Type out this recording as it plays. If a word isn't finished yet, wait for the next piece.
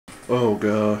Oh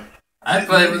god. I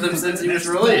played with him since he was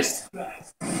released. I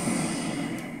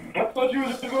thought you were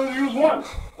just going to use one.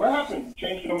 What happened? You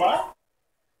changed your mind?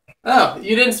 Oh,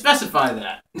 you didn't specify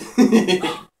that. And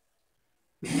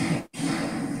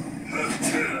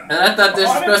I thought they're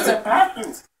supposed to.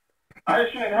 I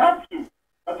shouldn't have to.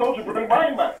 I told you bring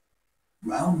Brian back.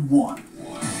 Round 1.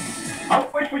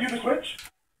 I'll wait for you to switch.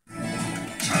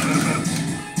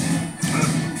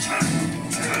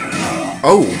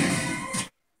 Oh.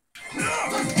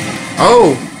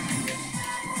 Oh.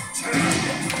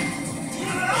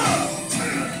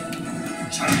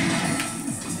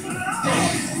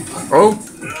 Oh.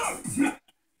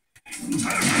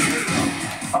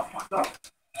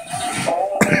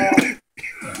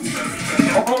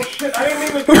 Oh shit, I didn't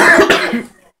mean to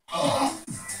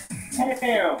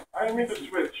Damn, I didn't mean to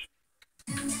switch.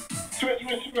 Switch.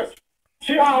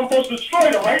 See how I'm supposed to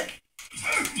destroy them, right?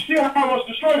 See how I must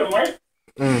destroy them, right?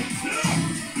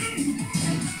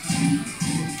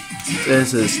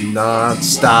 This is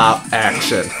non-stop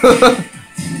action.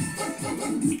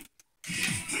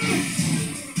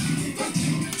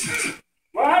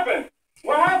 What happened?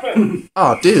 What happened?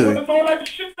 Oh, dude. What's all that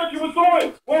shit that you was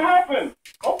doing? What happened?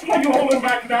 Don't play you holding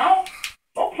back now.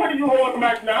 Don't play you holding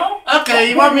back now. Okay,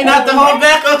 you want me not to hold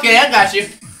back? Okay, I got you.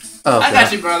 Okay. I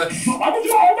got you, brother. Why would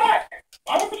you hold back?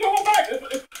 Why would you hold back?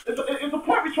 It's a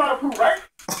point we trying to prove, right?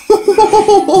 It's a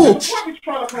point we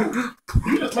trying to prove.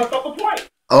 You just messed up the point.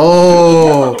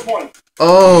 Oh.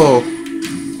 Oh.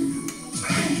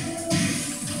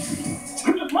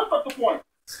 You just messed up the point.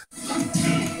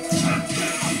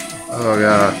 Oh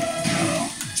god.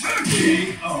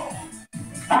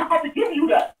 I had to give you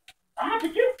that. I had to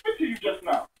give it to you just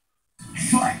now.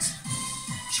 Fight.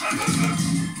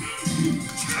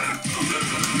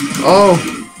 Oh.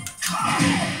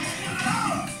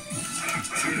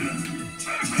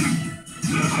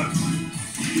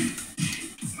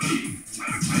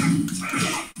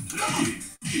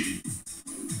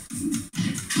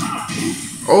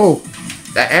 Oh.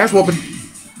 That ass whooping.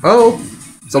 Oh.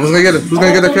 Someone's gonna get it. Who's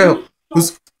gonna get the KO?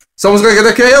 Someone's gonna get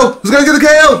the KO. Who's gonna get the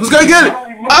KO? Who's gonna get it?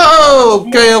 Oh,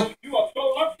 KO. You are so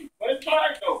lucky, but it's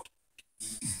time though.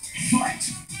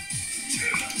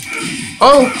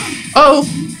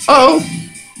 Oh.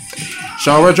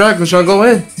 Sean Red Dragon trying to go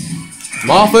in.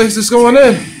 Mahdface is going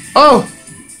in. Oh.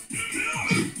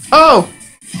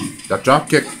 That drop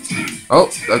kick. Oh,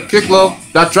 that kick low.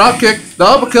 That drop kick. The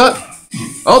uppercut.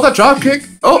 Oh, that drop kick.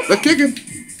 Oh, they're kicking.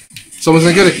 Someone's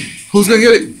gonna get it. Who's gonna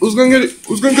get it? Who's gonna get it?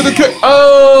 Who's gonna get the kick?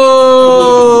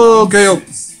 Oh, KO.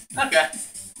 Okay.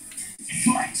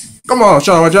 Come on,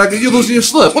 Sean Red Dragon. You're losing your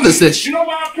slip. What is this? You know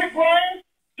why I picked Brian?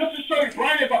 Just to show you,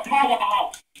 Brian is a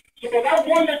powerhouse. So that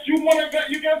one that you wanted that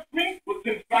you against me was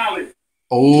invalid.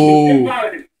 Oh.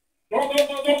 Invalid. Don't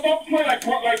play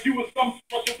like you was some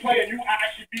special player and you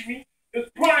actually beat me. This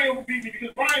Brian will beat me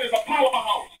because Brian is a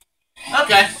powerhouse.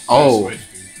 Okay. Oh.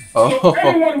 So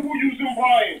anyone who using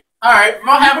Brian. Alright,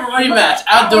 we'll have a rematch.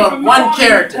 I'll do it one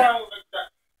character.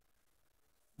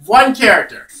 One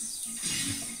character.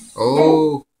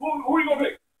 Oh. Who you gonna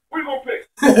pick? Who you gonna pick?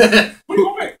 Who you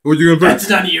gonna pick? Who you gonna pick? That's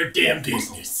none of your damn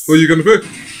business. Who you gonna pick?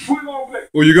 Who you gonna pick?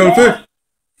 Who you gonna pick?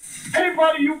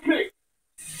 Anybody you pick.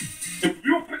 If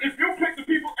you pick the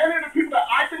people, any of the people that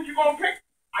I think you're gonna pick,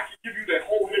 I can give you their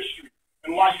whole history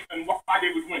and why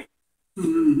they would win.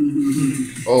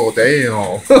 Oh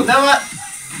damn. You know what?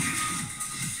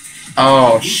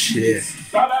 Oh shit.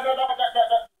 No. No.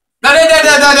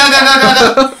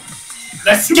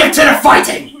 Let's get to the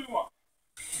fighting.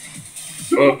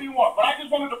 Do what you want, but I just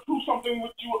wanted to prove something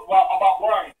with you about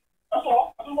Brian. That's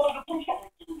all. I just wanted to prove something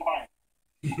to Brian.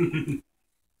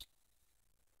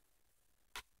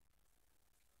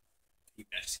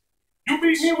 You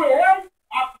beat me with him,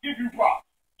 I'll give you props.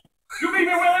 You beat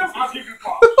me with him, I'll give you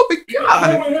props. Oh my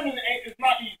god. You with him, it's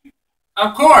not easy.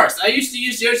 Of course. I used to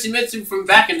use Yoshimitsu from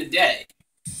back in the day.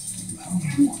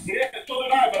 Yeah, so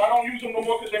did I, but I don't use them no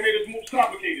more because they made his moves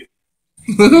complicated.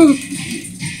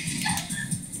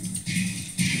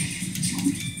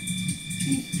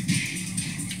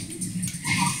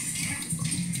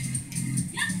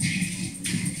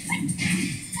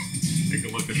 Take a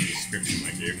look at the description I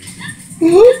gave you.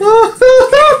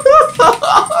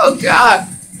 Oh god.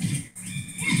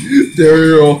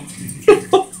 Daryl.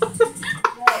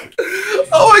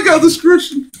 Oh my god, the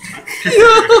description. Yo.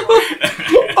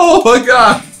 Oh my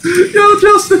god. Yo,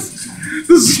 Justice.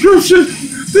 The description.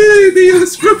 The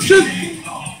description.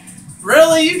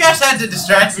 Really? You guys had to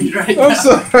distract me right now. I'm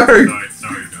sorry.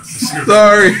 Sorry, Justice.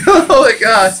 Sorry. Oh my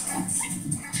god.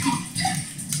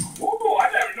 Oh, I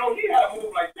never know he had a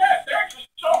move like that. They actually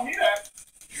showed me that.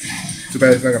 Too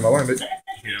bad he's not gonna learn it.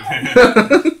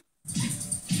 Yeah.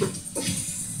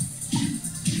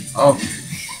 Oh,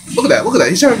 look at that! Look at that!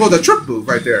 He's trying to go with the trip move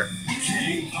right there.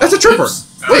 That's a tripper.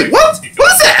 Wait, what?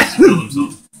 What is that? He killed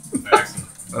himself by accident.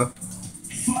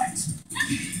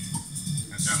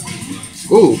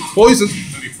 Ooh, poison.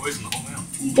 It's gonna be poison the whole round.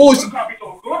 Poison. Good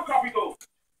capito. Good capito.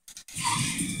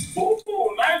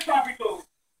 Ooh, nice capito.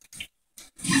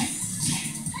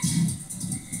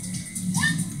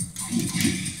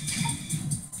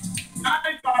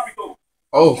 Nice capito.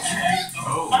 Oh,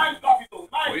 Oh, Nice capito.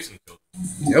 Nice. poison killed.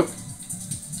 yep.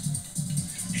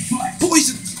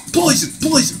 Poison, poison,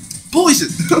 poison, poison.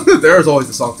 There's always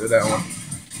a song to that one.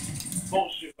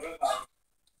 Bullshit, but that's how.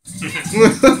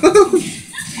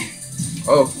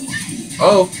 Oh,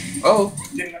 oh, oh.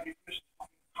 Didn't let me finish the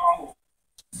fucking combo.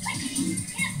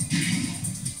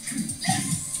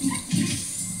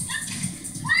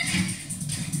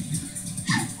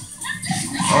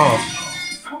 Oh,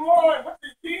 Come on, what the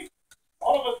heat?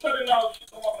 All of a sudden now, shit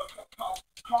don't want to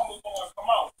combos don't want to come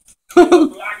out. The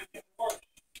lag is getting worse.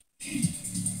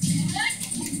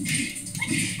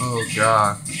 oh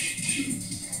God.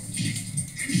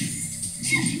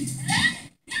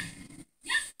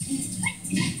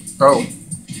 Oh.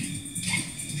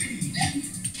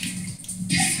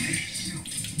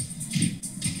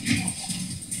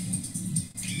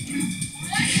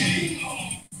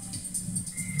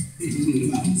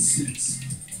 Round 6.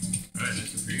 Alright,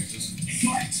 that's the previous.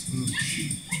 Fight.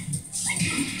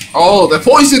 Oh, that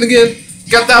poison again.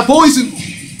 Got that poison.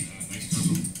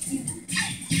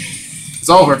 It's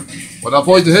over. When that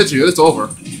poison hits you, it's over.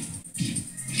 Very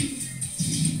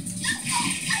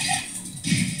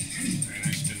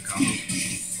nice spin combo.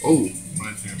 Oh.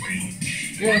 Reminds me of waiting.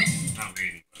 Yeah. Not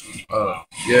waiting, but Oh,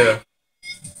 yeah.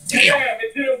 Damn,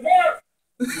 it didn't work.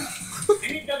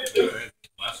 He got it to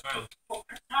last round.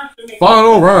 procrastinate.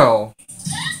 Final round.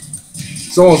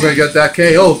 Someone's gonna get that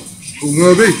KO. Who's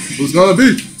gonna be? Who's gonna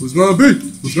be? Who's gonna be?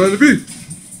 Who's gonna be?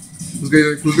 Who's gonna get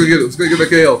it? Who's gonna get that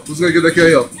KO? Who's gonna get that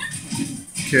KO?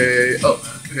 KO.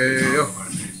 KO.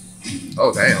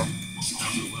 Oh damn.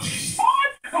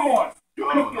 What? Come on. You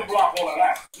can block all of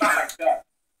that. Not like that.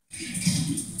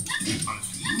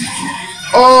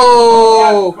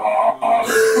 Oh!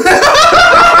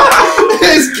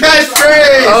 His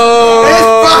catchphrase! Oh. His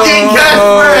fucking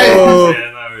catchphrase!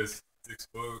 Yeah, that was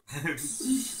explode.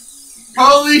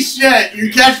 Holy shit! Your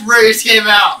catchphrase came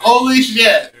out. Holy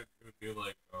shit! It would be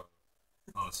like, oh,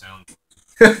 sound.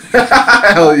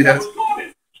 Hell yes.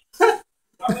 That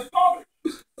was garbage.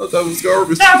 Oh, that was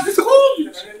garbage. That was cool.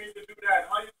 I didn't mean to do that.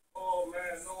 How you? Oh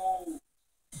man, no.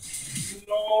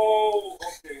 No.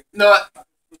 Okay. No.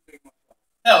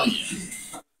 Hell yeah.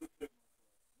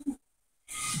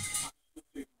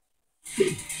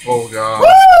 Oh god.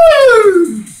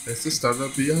 Woo! This is starting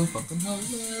to be a fucking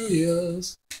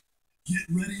hilarious. Get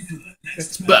ready for the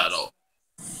next Battle.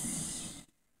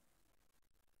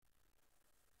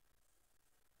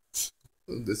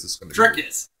 This is gonna Trick be,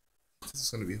 is. this is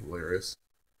gonna be hilarious.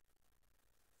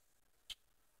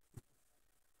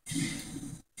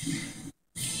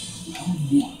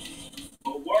 round 1. A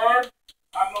word.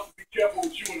 I know to be careful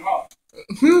with you and her.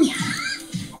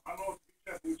 I know to be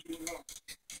careful with you and her.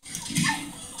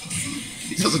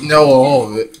 He doesn't know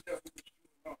all of it.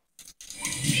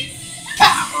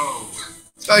 Oh,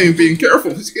 He's not even being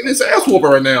careful. He's getting his ass whooped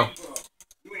right now.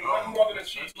 You ain't nothing more than a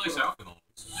that's cheat. nice outfit on.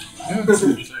 Yeah. That's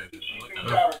what you say. I like that.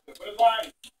 Character, but it's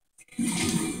like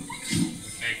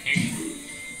Okay, King.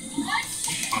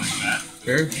 Punish that.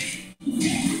 Here.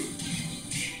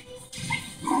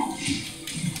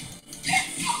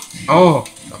 Oh,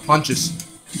 the punches.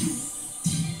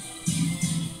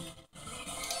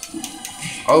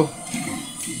 Oh.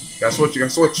 Gotta switch, you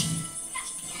gotta switch.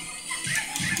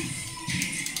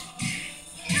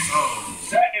 Oh.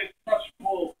 that is such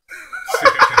bull.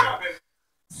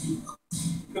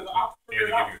 Because I He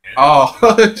figured had it to give out. you head. Oh.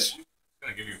 He's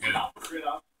gonna give you head. I figured it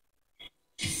out.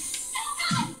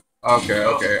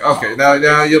 Okay. Now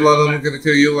you let him gonna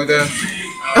kill you like that.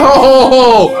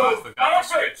 Oh! Oh, I forgot the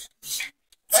switch.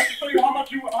 Let me show you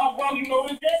how well you know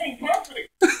this game. Perfect.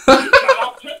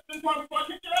 I'll just this time before I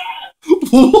kick your ass.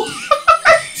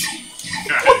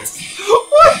 Guys,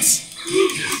 What? he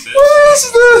just says, What is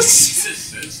this? he just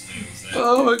says things that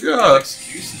Oh my god.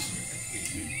 excuses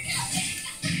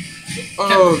for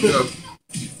Oh god.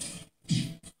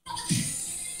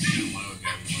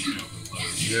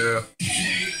 Yeah.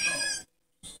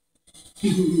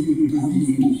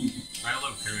 I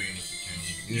love parrying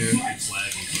if you Yeah. can. It's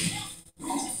lagging.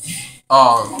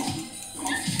 Oh.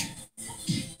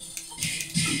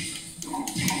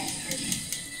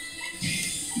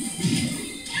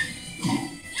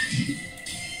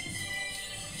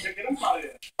 Get him out of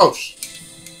there. Oh.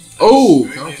 Oh.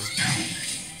 Very Counter. nice counter.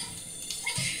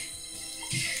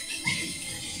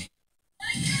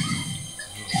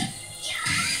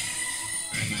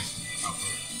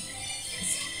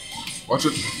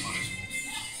 punch it.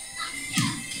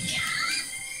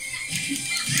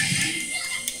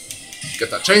 Get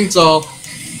that chainsaw.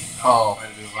 Oh. I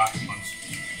do a rocket punch.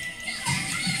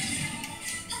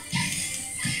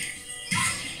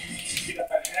 You got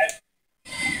that head?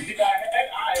 You got that head?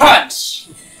 Alright. Punch!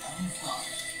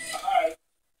 Alright.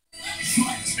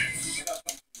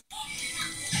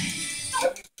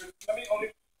 Let me only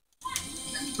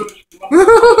finish my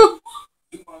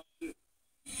shit.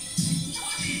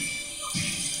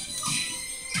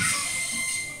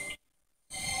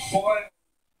 Boy,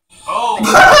 Oh! I'm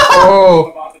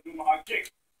Oh. about to do my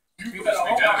kick. You better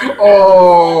Speak that way.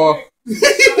 Oh.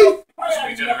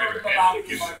 Speak generator hand. How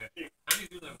Give it. How do you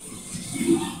do that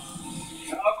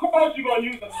move? Of course you're gonna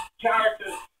use a character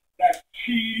that's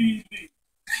cheesy.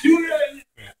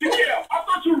 Yeah, I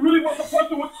thought you really was a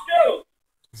person with skills.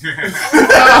 You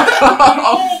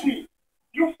fooled me.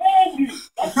 You fooled me.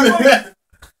 That's right.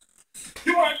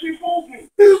 You actually fooled me.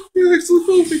 You actually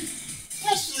fooled me.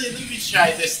 Actually, let me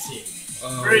try this team.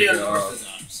 Oh, Very God.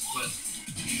 unorthodox, but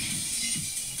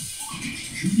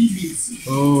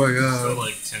Oh my Still god.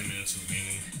 like 10 minutes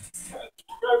remaining.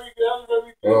 Very good,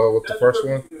 very good. Oh, with the first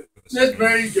one? that's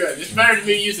very good. It's better than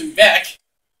me using Beck.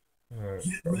 I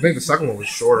think the second one was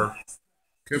shorter.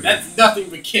 Could be. That's nothing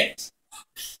but kicks.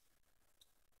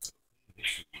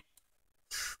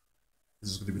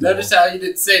 This is gonna be Notice how you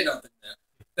didn't say nothing there.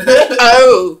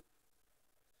 Oh.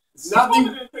 Nothing.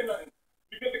 Didn't say nothing.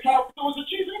 Because the character was a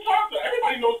cheating character.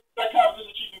 Everybody knows that character is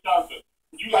a cheating character.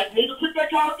 Would you like me to pick that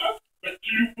character? But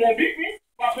you won't beat me if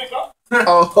I pick up.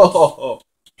 Oh.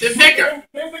 The picker.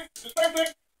 The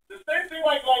same thing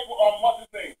like what's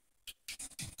his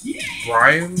name?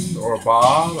 Brian or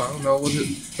Bob? I don't know what it.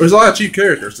 There's a lot of cheap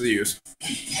characters to use.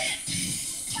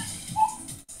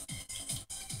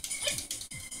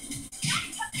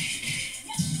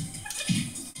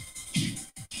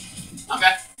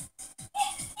 Okay.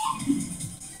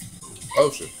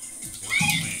 Oh shit.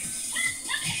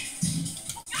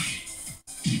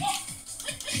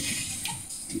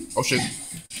 Oh shit.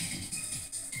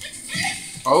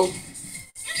 Oh.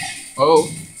 Oh.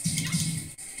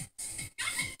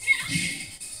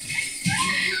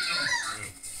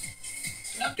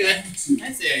 Okay.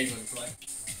 I see how you want to play.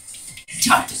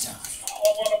 Time to die.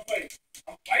 I want to play.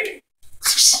 I'm fighting.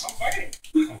 I'm fighting.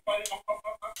 I'm fighting.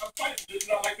 I'm fighting. This is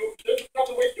not like this is not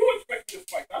the way you expect me to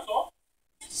fight. That's all.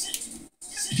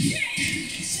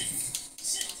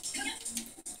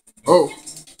 Oh.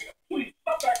 Please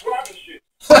stop that grabbing shit.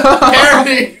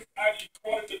 Parody. You actually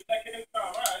caught it the second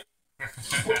time, right? You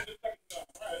caught it the second time,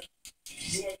 right?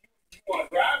 You want to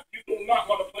grab? You do not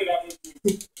want to play that with me.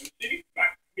 And see,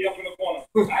 back me up in the corner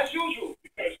as usual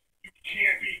because you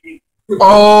can't beat me.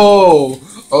 Oh.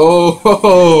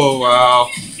 Oh. Wow.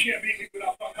 You can't beat me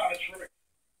without some kind of trick.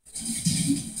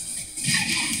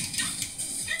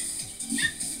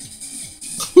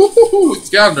 It's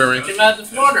countering. Come out the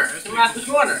corner. Come out the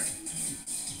corner.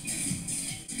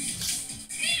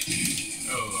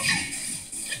 Oh.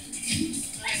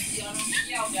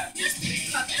 Y'all got this.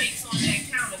 Cupcakes on that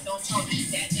counter. Don't y'all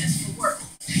eat that. That's for work.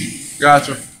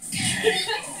 Gotcha.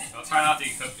 I'll try not to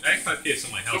eat cupcakes. I eat cupcakes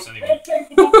in my house The anyway. most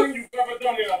sensible thing you've ever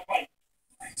done in a fight.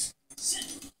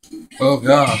 Oh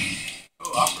god.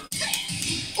 Oh, awkward.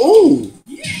 Oh.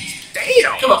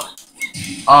 Damn. Come on.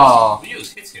 Aw.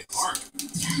 Leo's hits hit hard.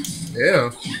 Yeah.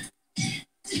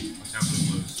 Watch out for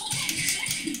the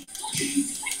blows.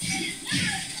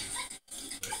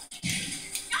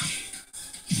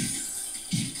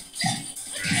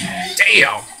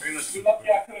 Damn. Very nice. You're lucky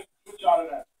I couldn't switch out of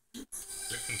that.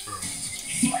 Good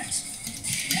control.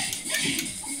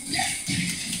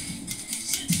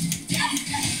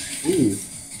 Ooh.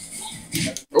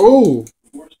 Oh.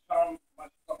 Worst time my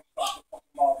stomach stopped the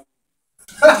fucking ball.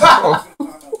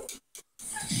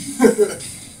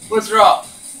 What's wrong?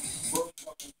 Worst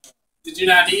fucking time. Did you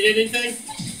not eat anything?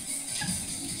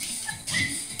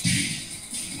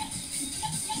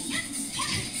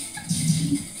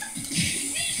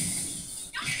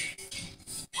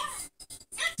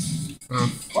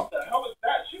 What the hell is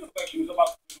that? She looked like she was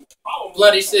about to do a power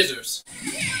Bloody scissors.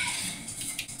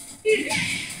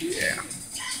 Yeah.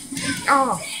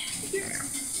 Oh.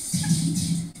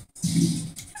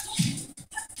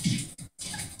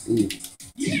 Ooh.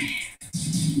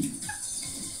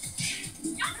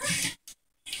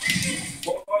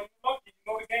 Well, are you lucky? You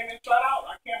know the game inside out.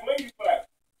 I can't blame you for that.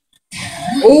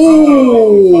 I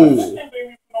Oh. can't blame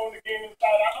you for knowing the game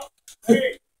inside out.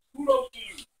 Hey, kudos to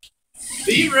you.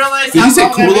 Do you realize Did how he say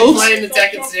long I've been Kulos? playing the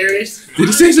Tekken series? Did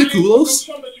he say he's a Kulos?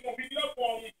 I'm sure that you're gonna beat up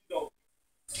on easy though.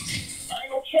 I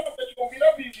ain't no chump that you're gonna beat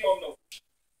up easy on though.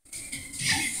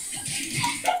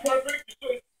 That's perfect.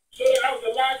 So that was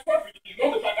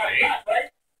Hey. back, right?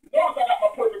 You notice I got my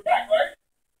perfect back, right?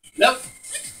 Nope.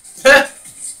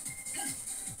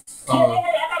 Oh, I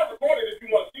got it recorded if you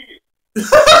want to see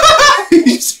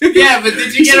it. Yeah, but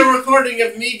did you get a recording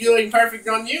of me doing perfect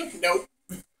on you? Nope.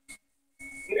 Yeah,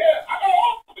 I got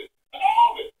all of it. I got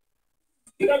all of it.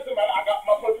 It doesn't matter. I got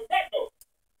my perfect back, though.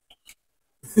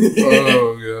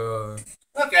 Oh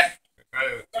god. Okay. I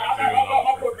got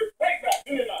my perfect right back,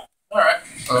 didn't I? Alright.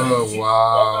 Oh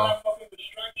wow. That fucking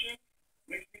distraction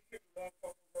makes me pick the wrong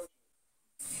fucking person.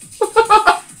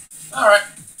 Alright.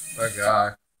 That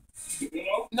guy. You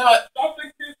know? No, Stop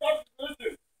thinking,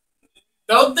 listen.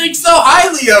 don't think so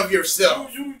highly of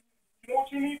yourself. You know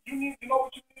what you need? You know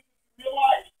what you need to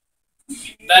realize?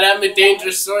 That I'm a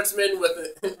dangerous swordsman with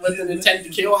an intent to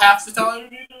kill half the What time. you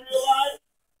need to realize?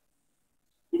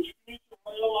 What you need to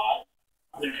realize?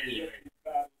 I'm just as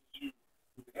bad as you.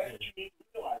 That's what you need to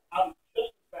realize. I'm just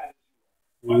as bad as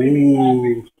you. My name is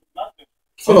Mahdface with nothing.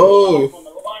 Oh. I'm on the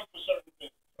line for certain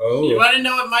things. You Oh. want to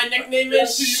know what my nickname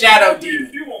is? Shadow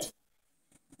Demon. You won't.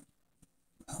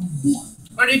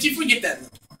 Or did you forget that?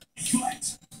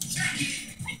 Fight.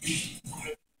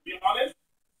 Be honest,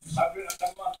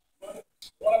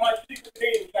 one of my secret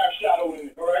names have shadow in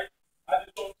it, alright? I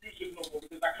just don't use it no more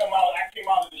because I came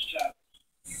out of this shadow.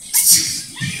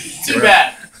 Too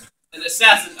bad. An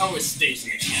assassin always stays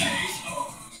in the shadows.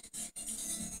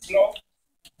 You know?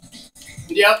 Yep.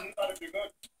 You gotta be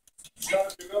good. You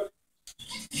gotta be good.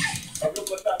 A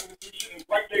real assassin do shit in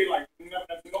bright daylight.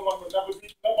 No one will ever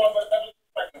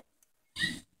suspect them.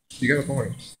 You got a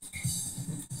point.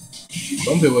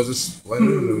 Some people are just letting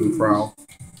them prowl.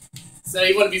 So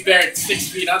you want to be buried 6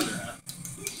 feet under, huh?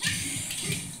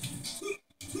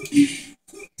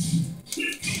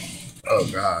 Oh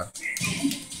god.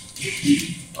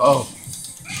 Oh.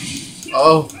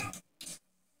 Oh.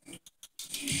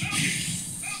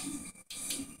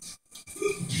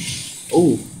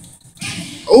 Oh.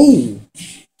 Oh.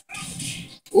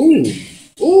 Oh.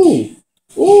 Oh.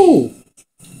 Oh.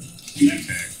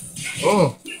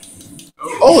 Oh.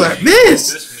 Oh, that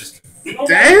missed. You know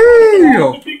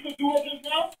Damn. why the people do it just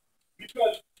now?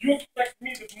 Because you expect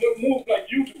me to move like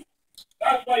you do.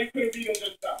 That's why you couldn't beat them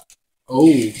just now.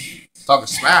 Oh. Talking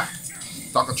smack.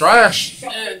 Talking trash.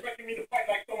 Stop expecting me to fight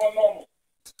like someone normal.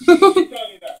 I'm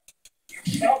telling you that.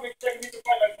 Stop expecting me to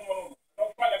fight like someone normal.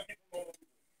 Don't fight like people normal.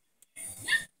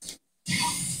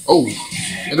 Oh.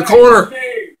 In the corner.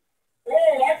 Save.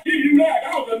 Oh, I give you that.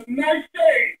 That was a nice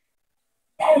save.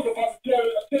 I was about to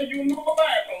tell you another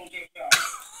asshole just now.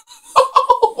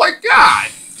 Oh my god.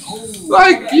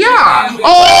 Like, yeah.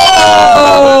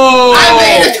 Oh. I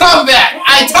made a comeback!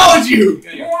 I told you!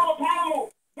 You want a problem?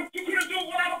 What you couldn't do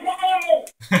without a problem?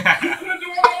 You couldn't do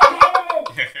without a problem.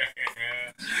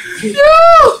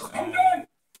 I'm done.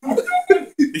 I'm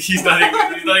done. He's not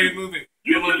even moving.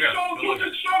 You Get on the ground.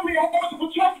 just showed me how much of a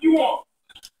tough you are.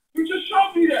 You just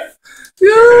showed me that.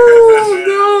 Yeah, I'm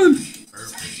done.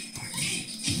 Perfect.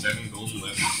 7 golden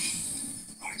left.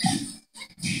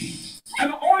 And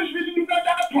the only reason you got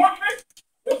that perfect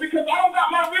was because I don't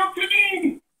got my real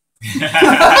technique.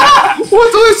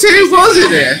 What the series was it He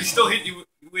there? still hit you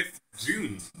with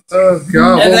June. Oh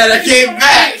god. And then I came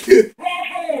back!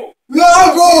 Bravo.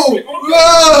 No,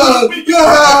 go!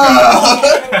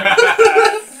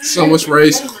 So much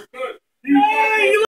race.